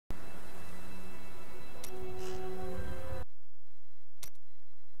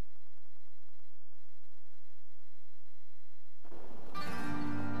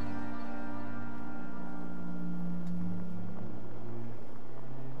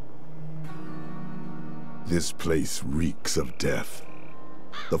This place reeks of death.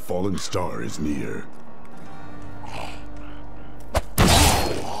 The fallen star is near.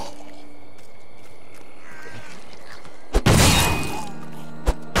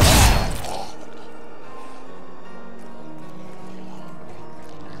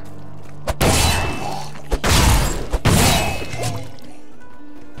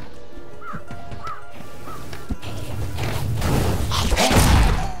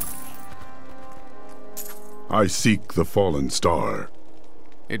 I seek the fallen star.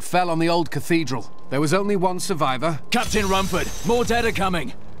 It fell on the old cathedral. There was only one survivor. Captain Rumford, more dead are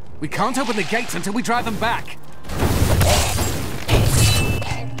coming. We can't open the gates until we drive them back.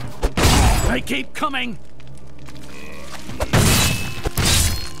 They keep coming!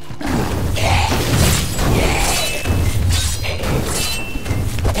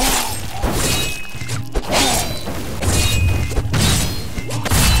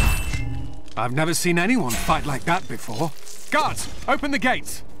 I've never seen anyone fight like that before. Guards, open the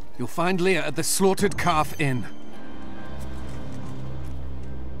gates! You'll find Leah at the Slaughtered Calf Inn.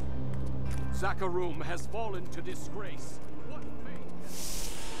 Zakharum has fallen to disgrace. What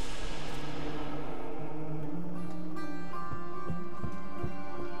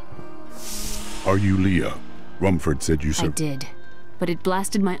fate? Are you Leah? Rumford said you I did. But it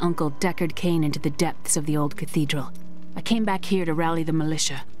blasted my uncle, Deckard Cain, into the depths of the old cathedral. I came back here to rally the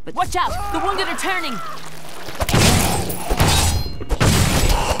militia, but— Watch out! The wounded are turning!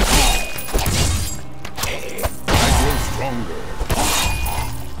 I grow stronger.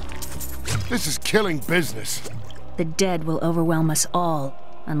 This is killing business. The dead will overwhelm us all,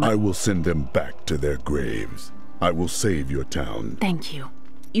 unless— I will send them back to their graves. I will save your town. Thank you.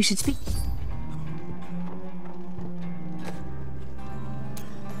 You should speak—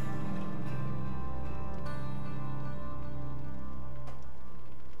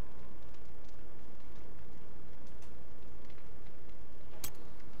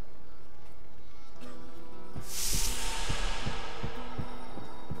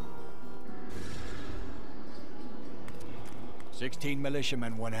 16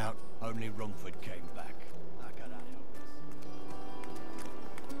 militiamen went out. Only Rumford came back. How can I help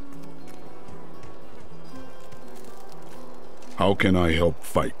us? How can I help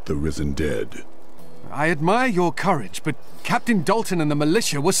fight the risen dead? I admire your courage, but Captain Dalton and the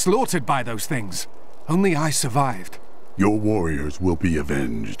militia were slaughtered by those things. Only I survived. Your warriors will be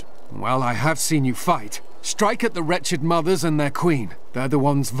avenged. Well, I have seen you fight. Strike at the wretched mothers and their queen. They're the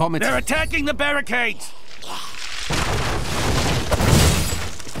ones vomiting. They're attacking the barricades!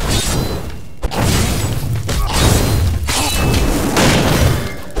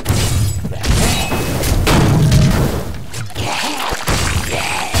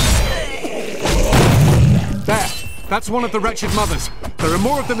 That's one of the wretched mothers. There are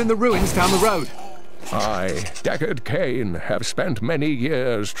more of them in the ruins down the road. I, Deckard Cain, have spent many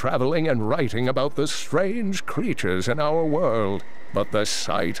years traveling and writing about the strange creatures in our world. But the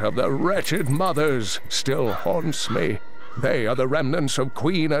sight of the wretched mothers still haunts me. They are the remnants of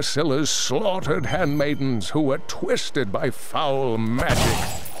Queen Asilla's slaughtered handmaidens who were twisted by foul magic.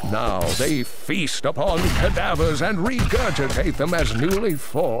 Now they feast upon cadavers and regurgitate them as newly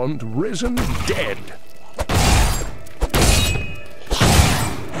formed, risen dead.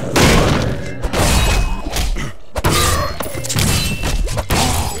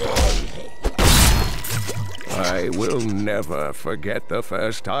 I will never forget the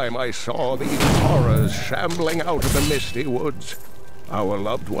first time I saw these horrors shambling out of the misty woods. Our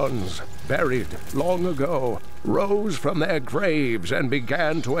loved ones, buried long ago, rose from their graves and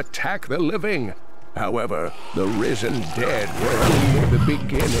began to attack the living. However, the risen dead were only the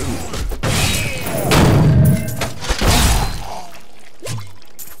beginning.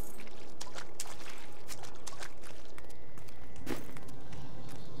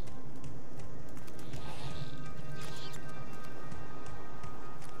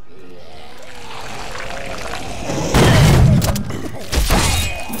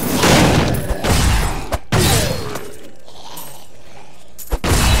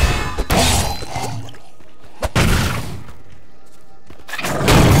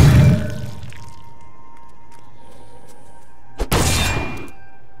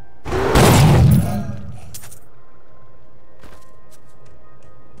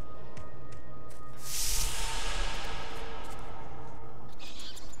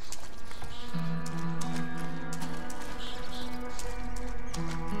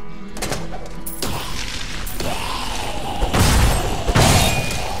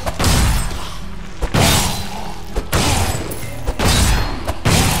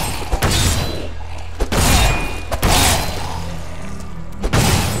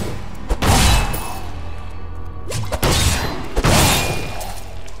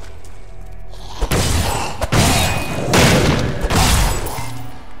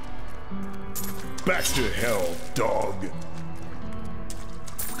 Back to hell, dog.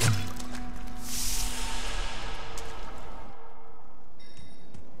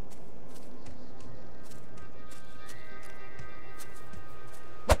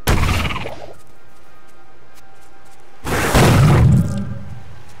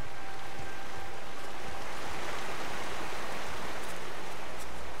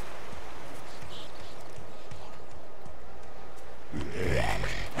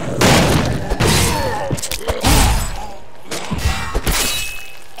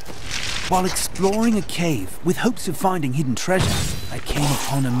 While exploring a cave with hopes of finding hidden treasure, I came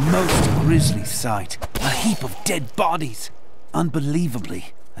upon a most grisly sight. A heap of dead bodies.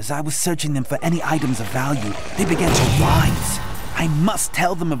 Unbelievably, as I was searching them for any items of value, they began to rise. I must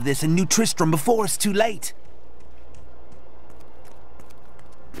tell them of this in New Tristram before it's too late.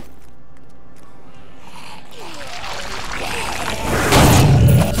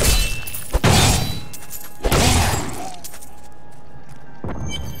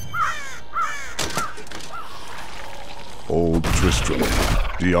 Old Tristram,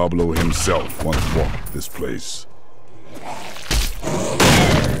 Diablo himself once walked this place.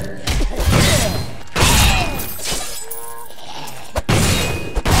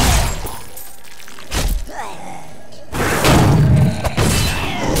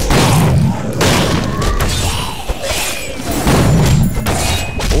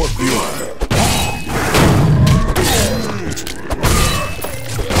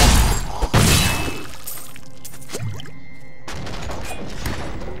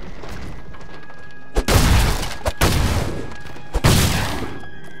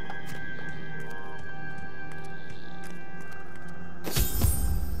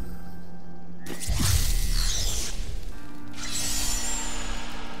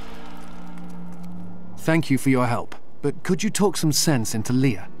 Thank you for your help, but could you talk some sense into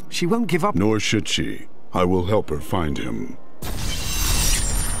Leah? She won't give up. Nor should she. I will help her find him.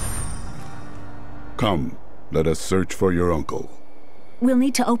 Come, let us search for your uncle. We'll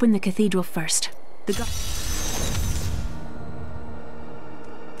need to open the cathedral first.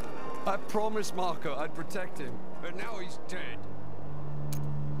 I promised Marco I'd protect him, but now he's dead.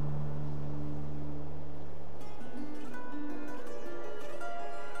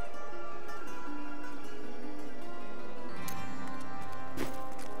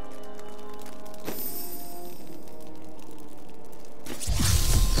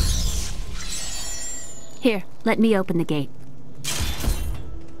 Here, let me open the gate.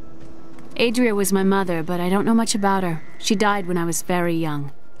 Adria was my mother, but I don't know much about her. She died when I was very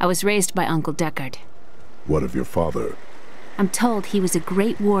young. I was raised by Uncle Deckard. What of your father? I'm told he was a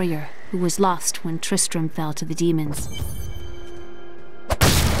great warrior who was lost when Tristram fell to the demons.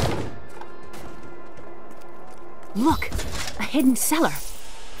 Look! A hidden cellar!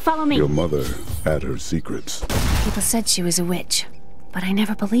 Follow me! Your mother had her secrets. People said she was a witch, but I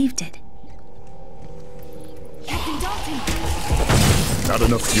never believed it. Captain Dalton! Not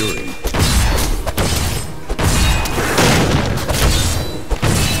enough fury.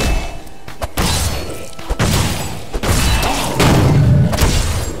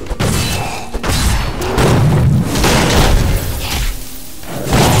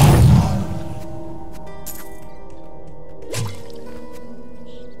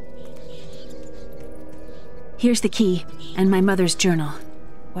 Here's the key, and my mother's journal.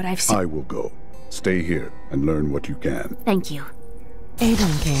 What I've seen— I will go. Stay here and learn what you can. Thank you.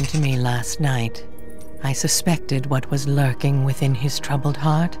 Aiden came to me last night. I suspected what was lurking within his troubled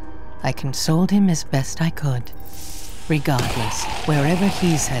heart. I consoled him as best I could. Regardless, wherever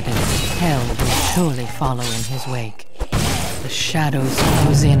he's headed, hell will surely follow in his wake. The shadows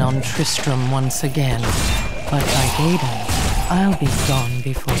close in on Tristram once again, but like Aiden, I'll be gone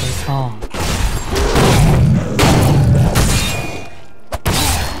before they fall.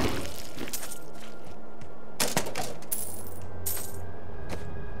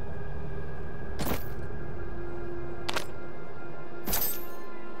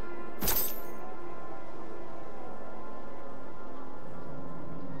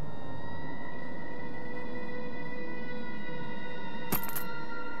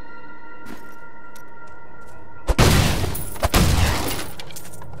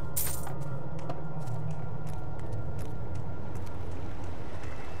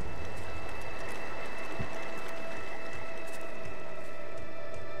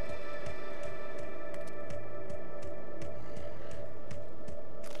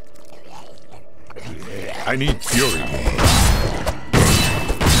 I need fury.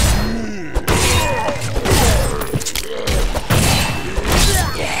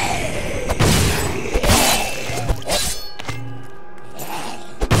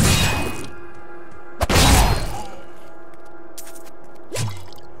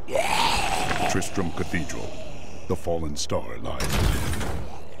 Tristram Cathedral. The fallen star lies within.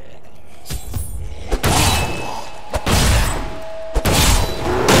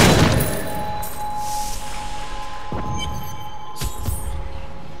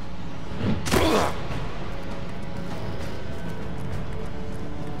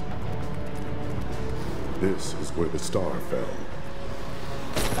 This is where the star fell.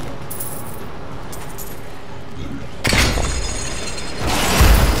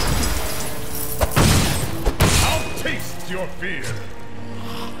 I'll taste your fear!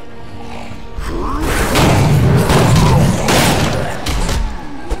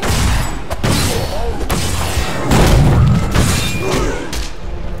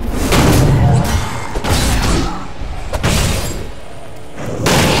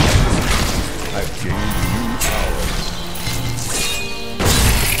 I've gained new power.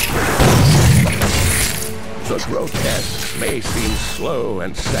 The grotesques may seem slow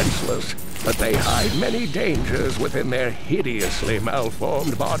and senseless, but they hide many dangers within their hideously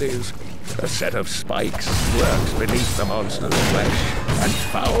malformed bodies. A set of spikes lurks beneath the monster's flesh, and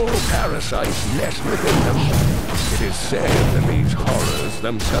foul parasites nest within them. It is said that these horrors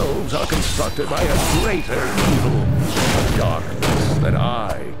themselves are constructed by a greater evil, a darkness that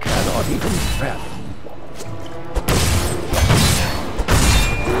I cannot even fathom.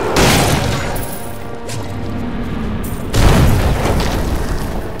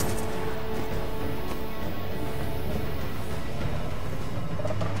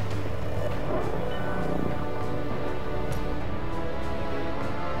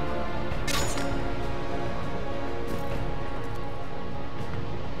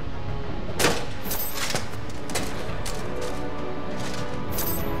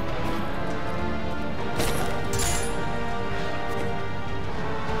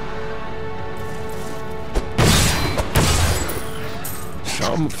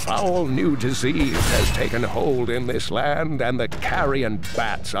 Some foul new disease has taken hold in this land, and the carrion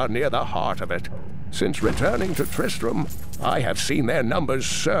bats are near the heart of it. Since returning to Tristram, I have seen their numbers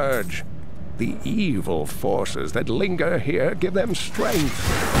surge. The evil forces that linger here give them strength,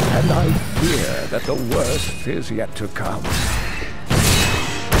 and I fear that the worst is yet to come.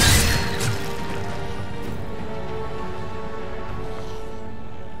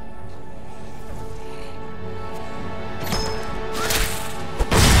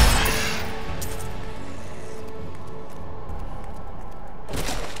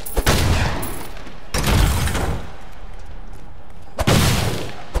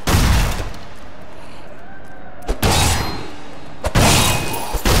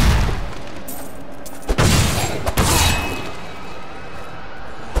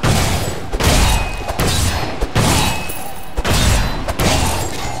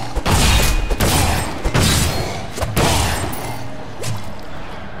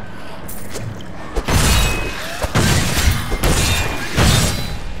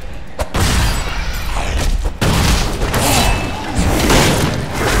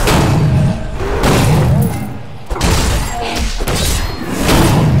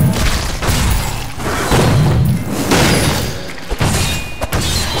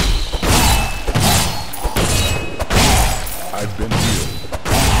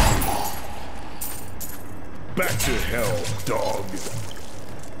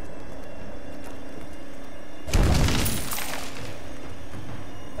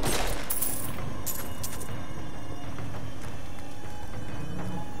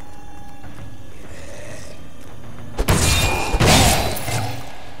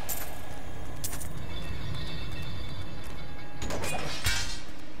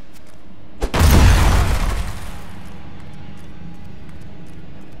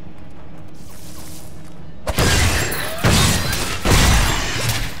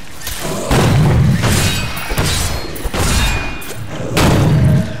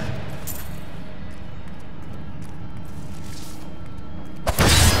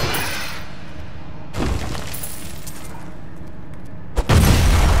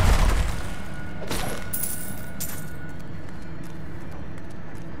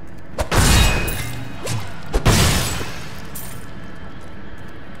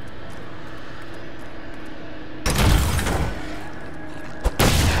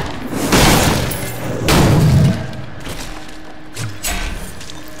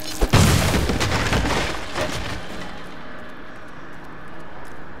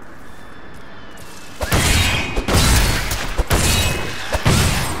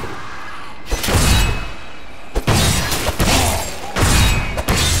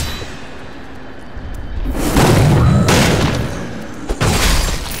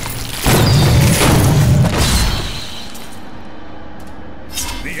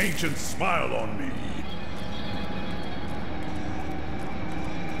 the ancients smile on me.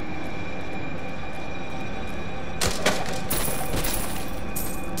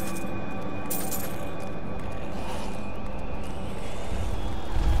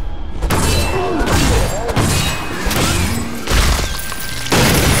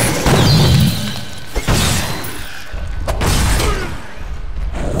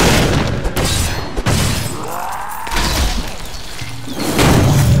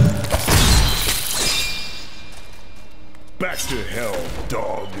 Back to hell,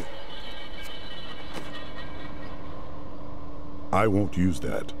 dog. I won't use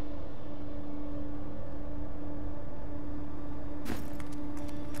that.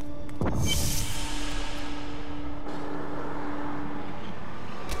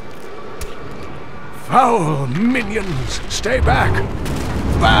 Foul minions! Stay back!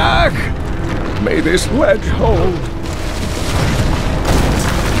 Back! May this ledge hold.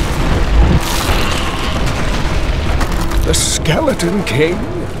 The Skeleton King?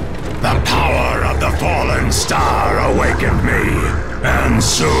 The power of the fallen star awakened me, and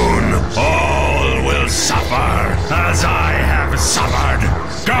soon all will suffer as I have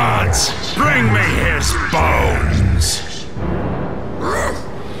suffered. Gods, bring me his bones!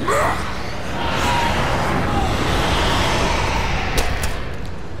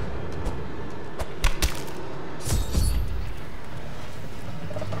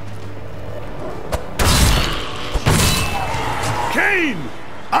 Cain!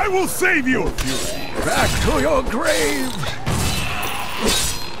 I will save you! Back to your graves!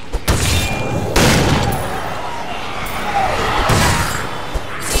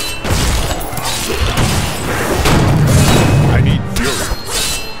 I need fury.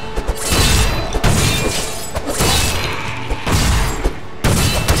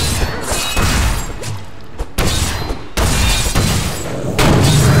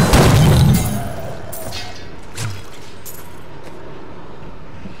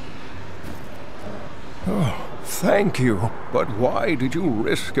 Thank you, but why did you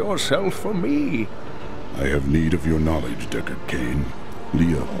risk yourself for me? I have need of your knowledge, Deckard Cain.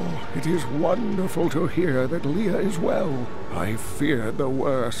 Leah. It is wonderful to hear that Leah is well. I feared the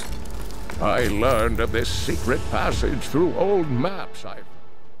worst. I learned of this secret passage through old maps.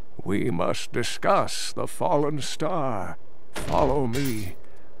 We must discuss the fallen star. Follow me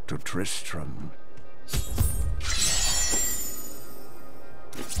to Tristram.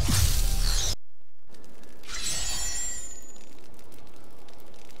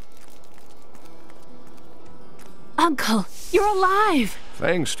 Uncle, you're alive!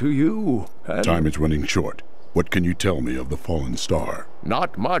 Thanks to you. And Time is running short. What can you tell me of the fallen star?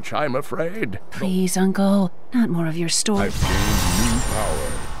 not much, I'm afraid. Please, Uncle, not more of your story. I've gained new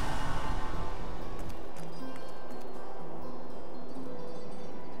power.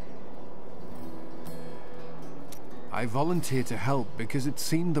 I volunteered to help because it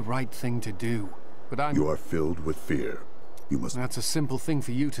seemed the right thing to do. But I'm... You are filled with fear. You must... That's a simple thing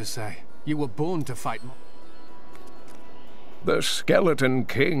for you to say. You were born to fight. The Skeleton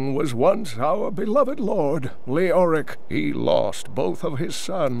King was once our beloved lord, Leoric. He lost both of his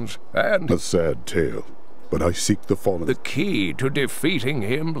sons, and... A sad tale, but I seek the fallen... The key to defeating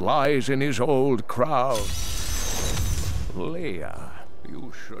him lies in his old crown. Leah,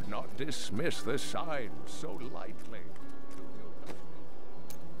 you should not dismiss the signs so lightly.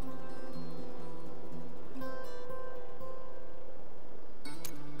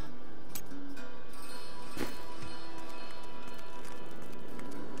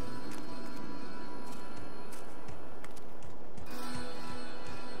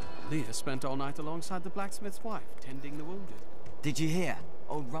 Leah spent all night alongside the blacksmith's wife, tending the wounded. Did you hear?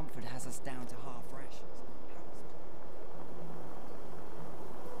 Old Rumford has us down to half rations.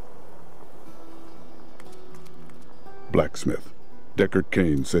 Blacksmith. Deckard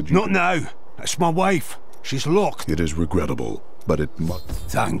Cain said you... Not now. That's my wife. She's locked. It is regrettable, but it must...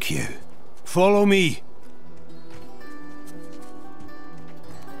 Thank you. Follow me.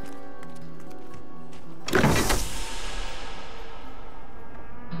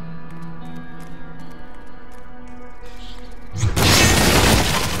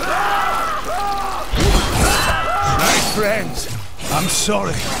 Friends, I'm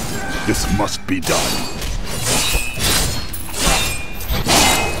sorry. This must be done.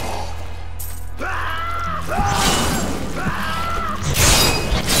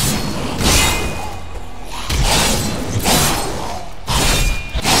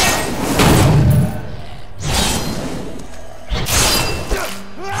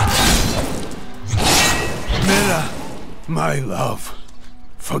 Mira, my love,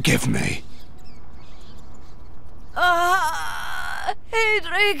 forgive me.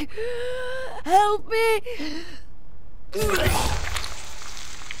 Hedrig! Help me!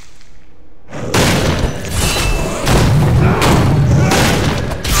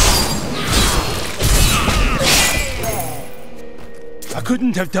 I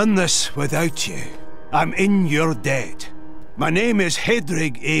couldn't have done this without you. I'm in your debt. My name is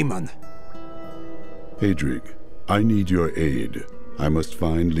Hedrig Aemon. Hedrig, I need your aid. I must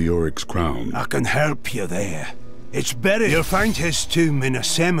find Leoric's crown. I can help you there. It's buried. You'll find his tomb in a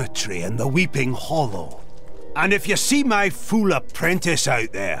cemetery in the Weeping Hollow. And if you see my fool apprentice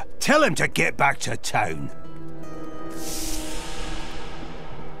out there, tell him to get back to town.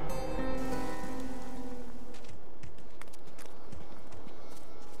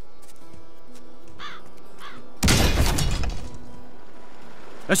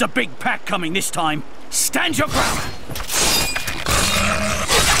 There's a big pack coming this time. Stand your ground!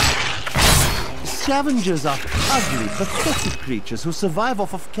 Scavengers are ugly, pathetic creatures who survive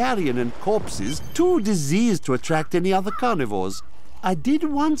off of carrion and corpses, too diseased to attract any other carnivores. I did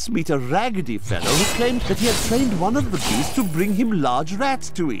once meet a raggedy fellow who claimed that he had trained one of the beasts to bring him large rats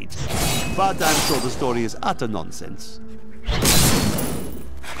to eat. But I'm sure the story is utter nonsense.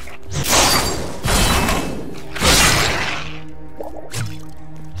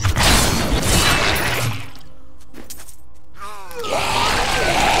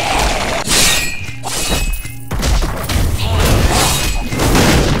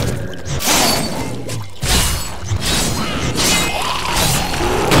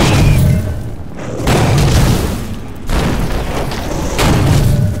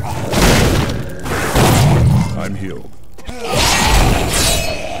 I'm healed.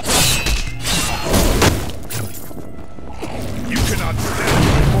 You cannot stand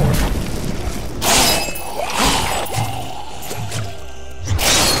before me.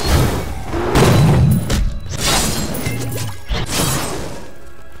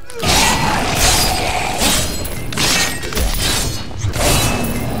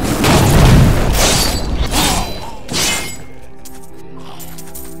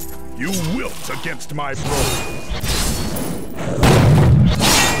 You wilt against my blows.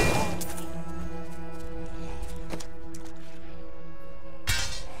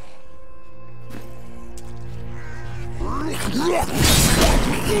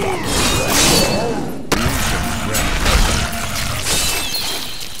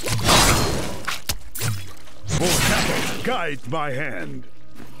 Fortunato, guide my hand.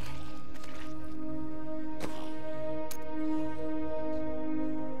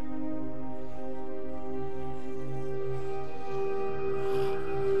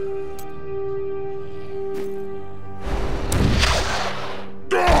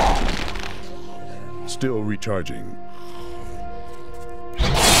 Still recharging.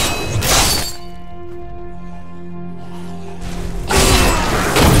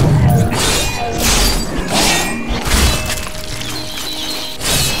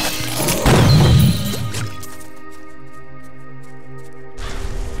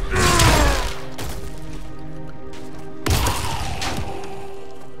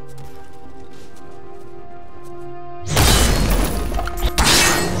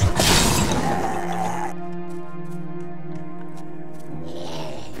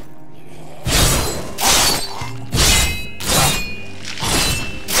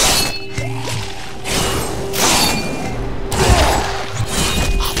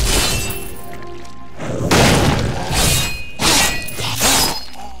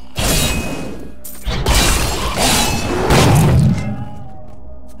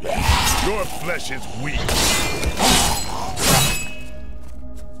 Your flesh is weak.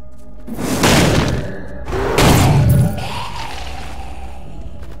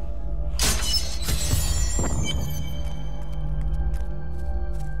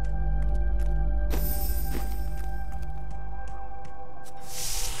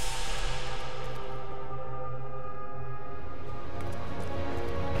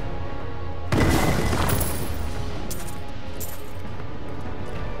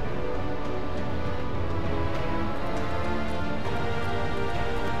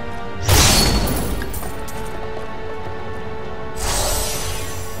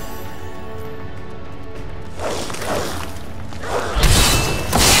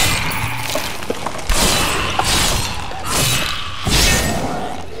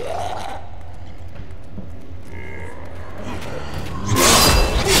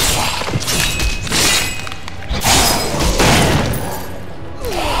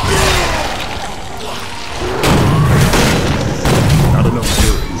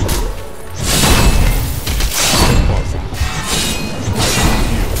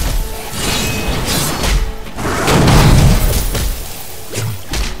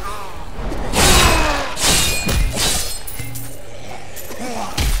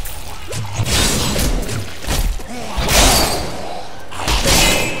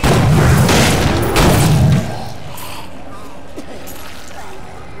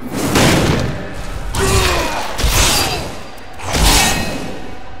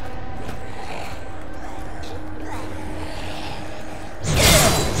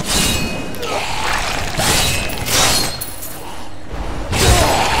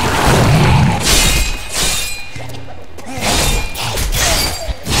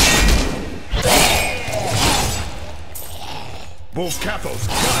 Move cattle,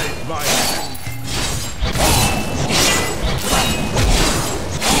 guide my hand.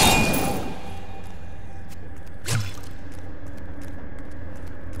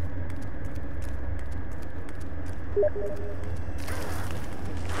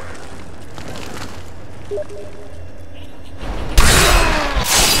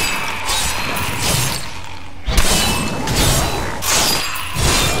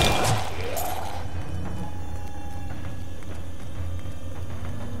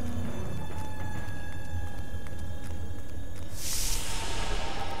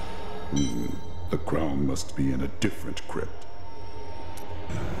 The crown must be in a different crypt.